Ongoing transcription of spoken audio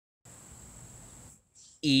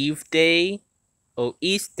Eve Day or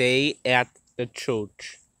East Day at the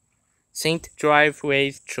church, St.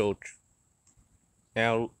 Driveways Church.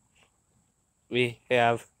 Now we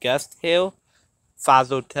have guest here,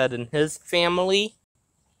 Father Ted and his family,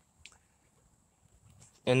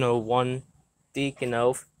 and one deacon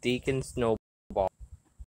elf, Deacon Snowball.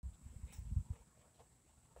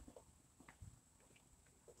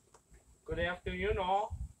 Good afternoon,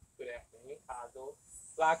 all. Good afternoon, Father.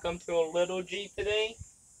 Welcome to a little G today.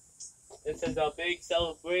 This is a big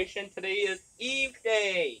celebration. Today is Eve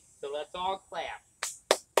Day, so let's all clap.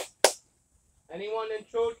 Anyone in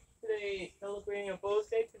church today celebrating a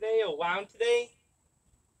birthday today or around today?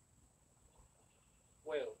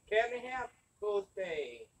 Well, can they have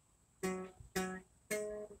birthday?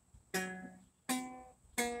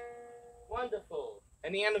 Wonderful.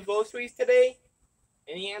 Any anniversaries today?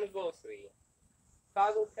 Any anniversary?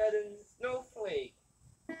 Father Ted and Snowflake.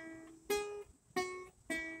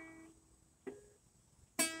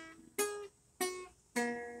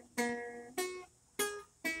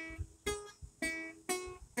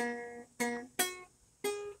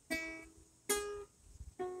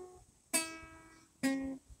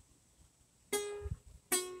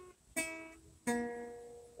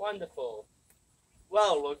 Wonderful.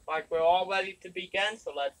 Well, looks like we're all ready to begin,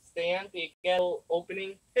 so let's stand, begin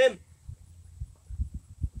opening hymn.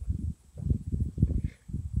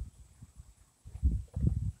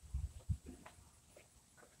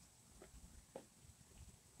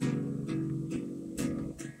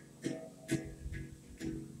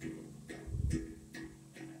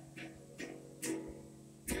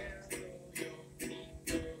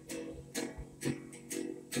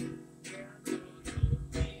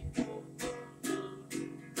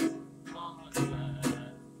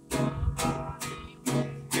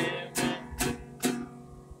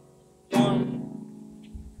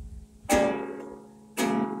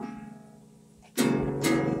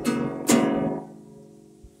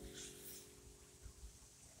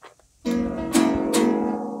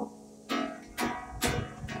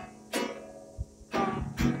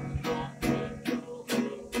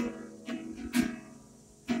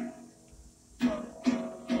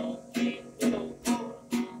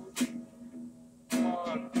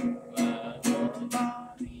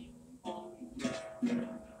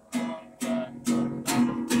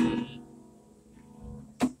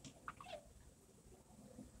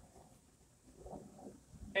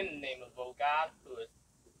 In the name of our God, who is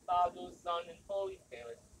Father, Son, and Holy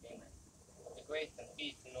Spirit. Amen. The grace and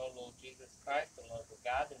peace in our Lord Jesus Christ, the love of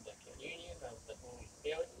God, and the communion of the Holy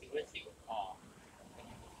Spirit be with you all. And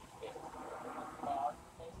you with your spirit. God,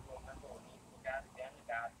 most remember our need for God again, the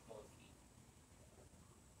God's mercy.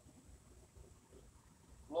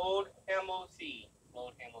 Lord M.O.C.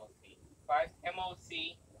 Lord M.O.C. Christ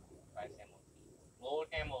M.O.C. Christ M.O.C. Lord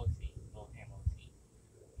M.O.C. Lord M.O.C.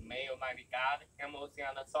 May Almighty God have mercy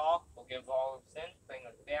on us all, forgive all of sins, bring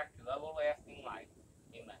us back to everlasting life.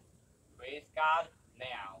 Amen. Praise God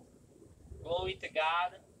now. Glory to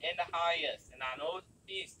God in the highest, and on earth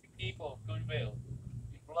peace to people of good will.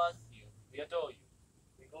 We bless you, we adore you,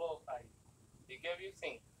 we glorify you, we give you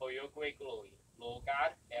thanks for your great glory. Lord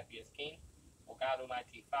God, happiest King, O God,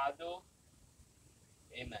 Almighty Father.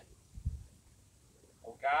 Amen.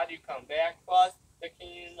 O God, you come back for us, the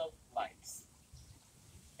King of lights.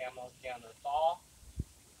 Have mercy on us all.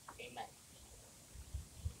 Amen.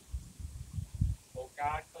 O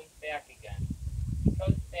God comes back again. He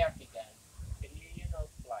comes back again. Communion of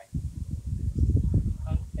life. He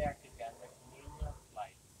comes back again. The communion of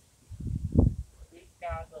life. It is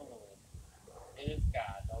God the Lord. It is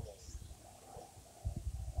God the Lord.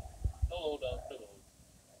 The Lord of the Lord.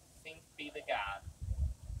 Thanks be to God.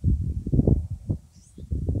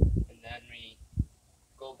 And then we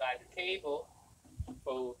go by the table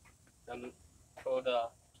for the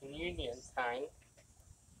communion time.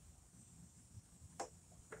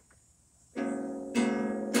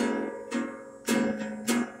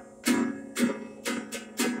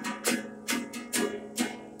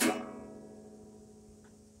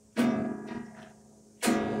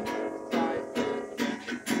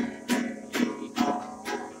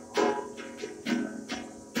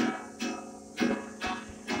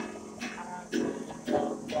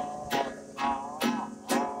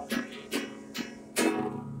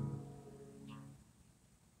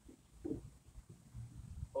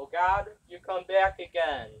 O God, you come back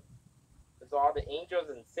again. With all the angels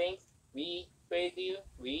and saints, we praise you,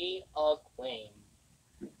 we acclaim.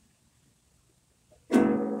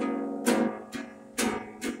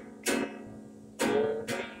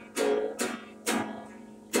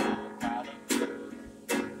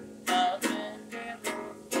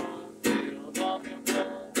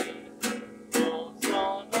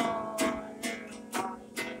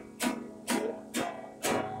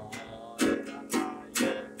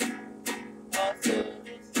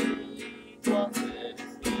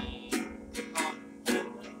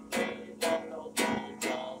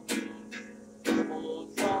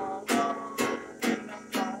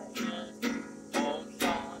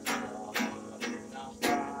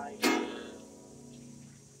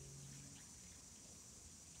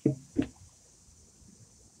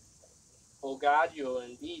 God, you are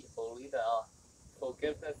indeed holy, the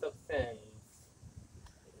forgiveness of sins.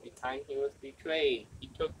 The time he was betrayed, he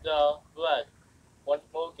took the blood, once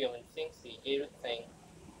more given, since he gave it, saying,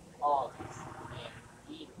 all this, and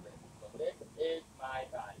eat of it, for this is my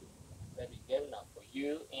body, that is given up for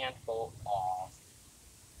you and for all.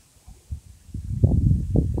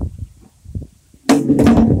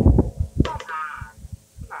 Come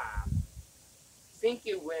on. Think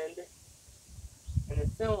you wind. In a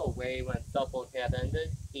similar way, when supper had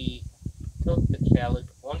ended, he took the chalice,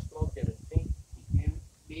 once more given, since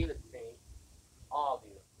he gave it, saying, all of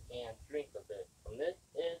you, and drink of it. For this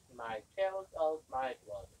is my chalice of my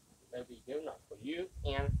blood, that be given up for you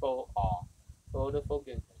and for all, for the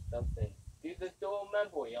forgiveness of sins. Do this to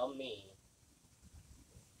memory of me.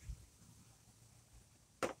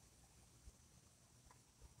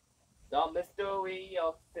 The mystery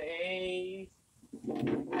of faith.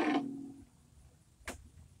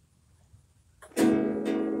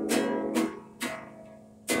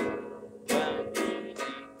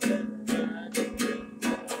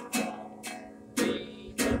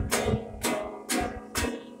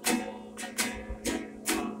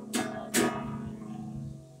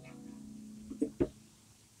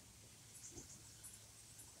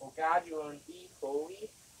 Oh God, you are indeed holy.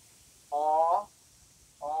 All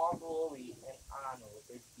glory and honor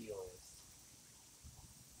is yours.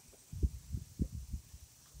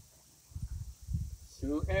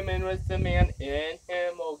 Through him and with the man in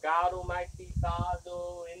him, O God Almighty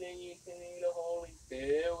Father, in the unity of the Holy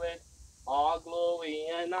Spirit, all glory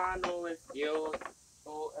and honor is yours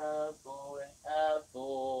forever and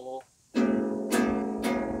ever.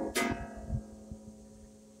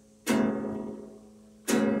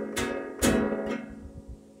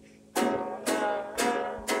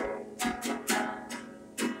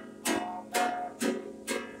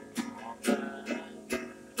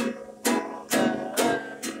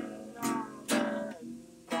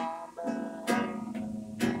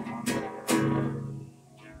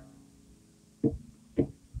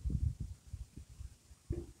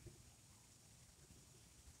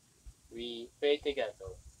 We pray together.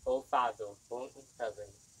 O Father, born in heaven,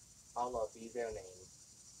 hallowed be their name.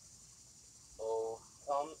 O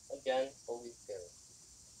come again, Holy Spirit,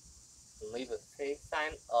 and leave a safe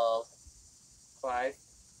sign of Christ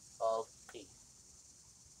of peace.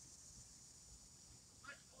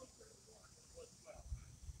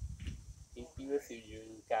 Peace be with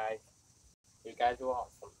you guys. You guys are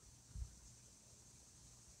awesome.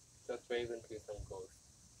 Just raven to some ghosts.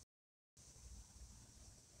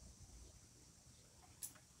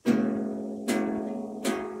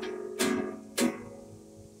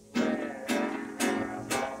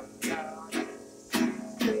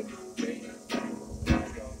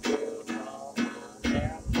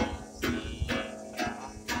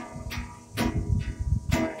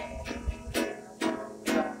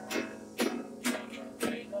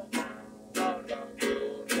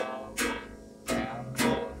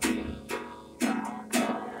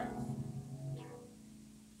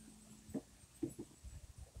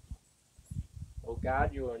 O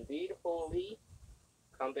God, you are indeed holy.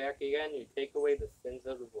 Come back again, you take away the sins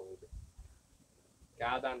of the world.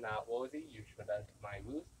 God, I'm not worthy, you should enter my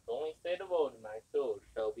roof. Only say the word, and my soul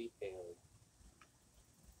shall be filled.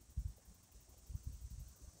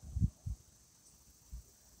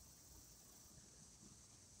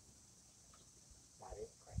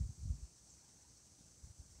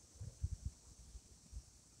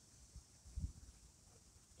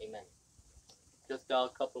 Amen. Just a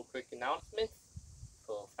couple quick announcements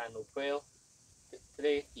for final prayer.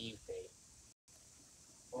 Today's Eve Day.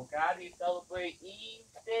 Oh God, we celebrate Eve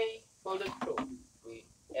Day for the church. We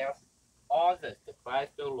ask all this to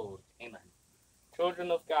Christ the Lord. Amen. Children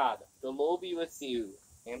of God, the Lord be with you,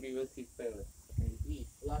 and be with his spirit. And peace,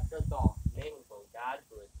 bless us all. In the name of God,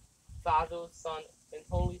 who is Father, Son, and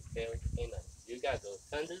Holy Spirit. Amen. You guys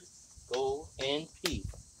are ascended. Go in peace.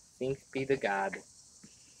 Thanks be to God.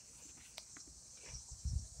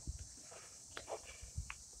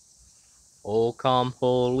 Oh, come,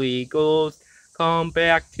 Holy Ghost, come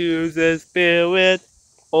back to the Spirit.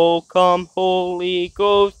 Oh, come, Holy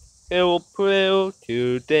Ghost, hear prayer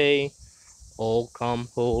today. Oh, come,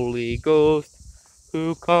 Holy Ghost,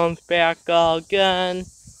 who comes back again.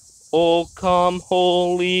 Oh, come,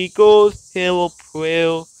 Holy Ghost, hear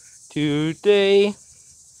prayer today.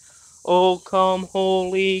 Oh, come,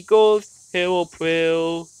 Holy Ghost, hear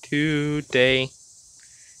prayer today.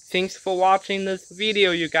 Thanks for watching this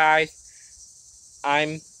video, you guys.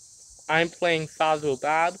 I'm playing Fazio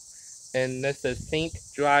Bob, and this is St.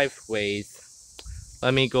 Driveways.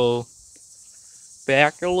 Let me go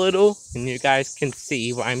back a little, and you guys can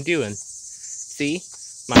see what I'm doing. see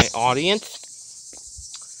my audience.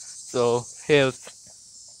 So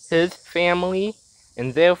his family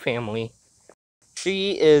and their family.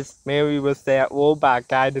 She is married with that robot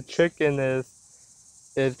guy. The chicken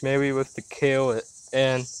is married with the carrot.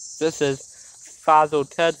 And this is Father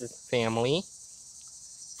Ted's family.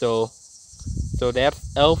 So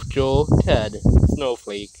that's Elf, Joel, Ted,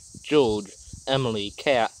 Snowflake, George, Emily,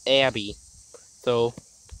 Kat, Abby. So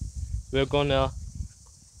we're gonna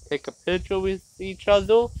take a picture with each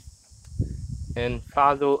other. And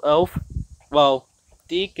Father Elf, well,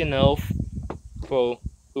 Deacon Elf, who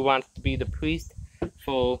wants to be the priest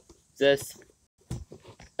for this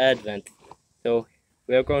Advent. So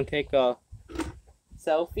we're going to take a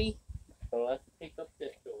selfie. So let's take a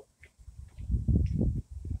picture.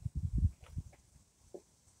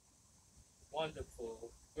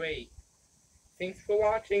 Wonderful. Great. Thanks for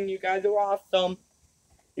watching. You guys are awesome.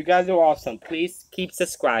 You guys are awesome. Please keep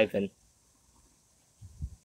subscribing.